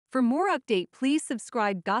For more update, please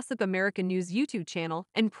subscribe Gossip America News YouTube channel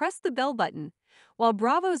and press the bell button. While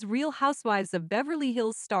Bravo's Real Housewives of Beverly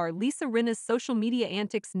Hills star Lisa Rinna's social media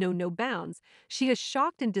antics know no bounds, she has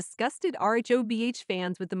shocked and disgusted RHOBH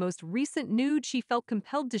fans with the most recent nude she felt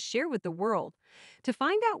compelled to share with the world. To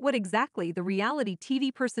find out what exactly the reality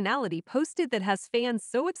TV personality posted that has fans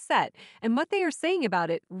so upset and what they are saying about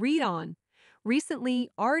it, read on.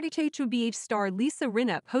 Recently, RHOBH star Lisa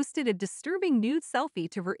Rinna posted a disturbing nude selfie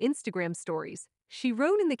to her Instagram stories. She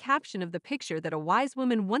wrote in the caption of the picture that a wise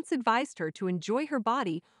woman once advised her to enjoy her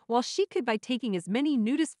body while she could by taking as many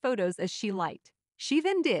nudist photos as she liked. She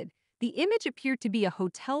then did. The image appeared to be a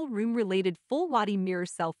hotel room-related full-body mirror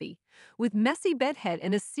selfie. With messy bedhead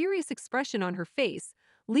and a serious expression on her face,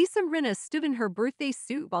 Lisa Rinna stood in her birthday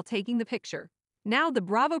suit while taking the picture. Now, the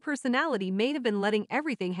Bravo personality may have been letting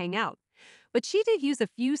everything hang out, but she did use a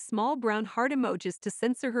few small brown heart emojis to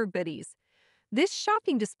censor her goodies. This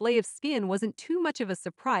shocking display of skin wasn't too much of a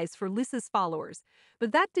surprise for Lisa's followers,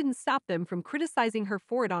 but that didn't stop them from criticizing her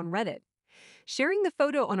for it on Reddit. Sharing the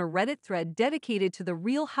photo on a Reddit thread dedicated to the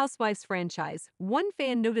Real Housewives franchise, one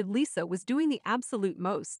fan noted Lisa was doing the absolute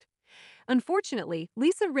most. Unfortunately,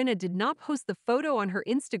 Lisa Rinna did not post the photo on her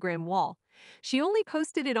Instagram wall. She only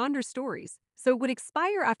posted it on her stories, so it would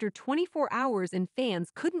expire after 24 hours and fans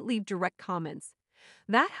couldn't leave direct comments.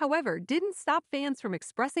 That, however, didn't stop fans from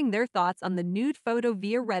expressing their thoughts on the nude photo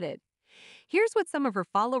via Reddit. Here's what some of her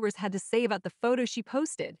followers had to say about the photo she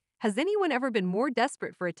posted. Has anyone ever been more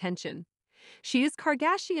desperate for attention? She is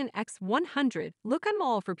Kardashian X100. Look on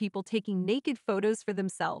all for people taking naked photos for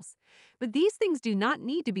themselves. But these things do not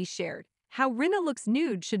need to be shared. How Rinna looks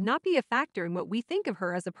nude should not be a factor in what we think of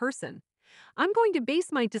her as a person. I'm going to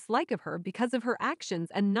base my dislike of her because of her actions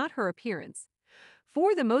and not her appearance.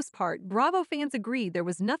 For the most part, Bravo fans agreed there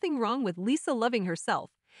was nothing wrong with Lisa loving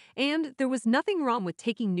herself, and there was nothing wrong with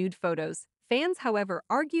taking nude photos. Fans, however,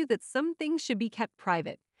 argue that some things should be kept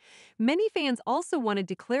private. Many fans also wanted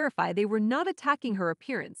to clarify they were not attacking her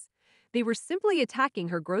appearance. They were simply attacking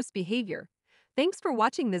her gross behavior. Thanks for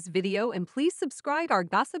watching this video, and please subscribe our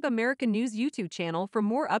Gossip America News YouTube channel for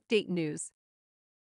more update news.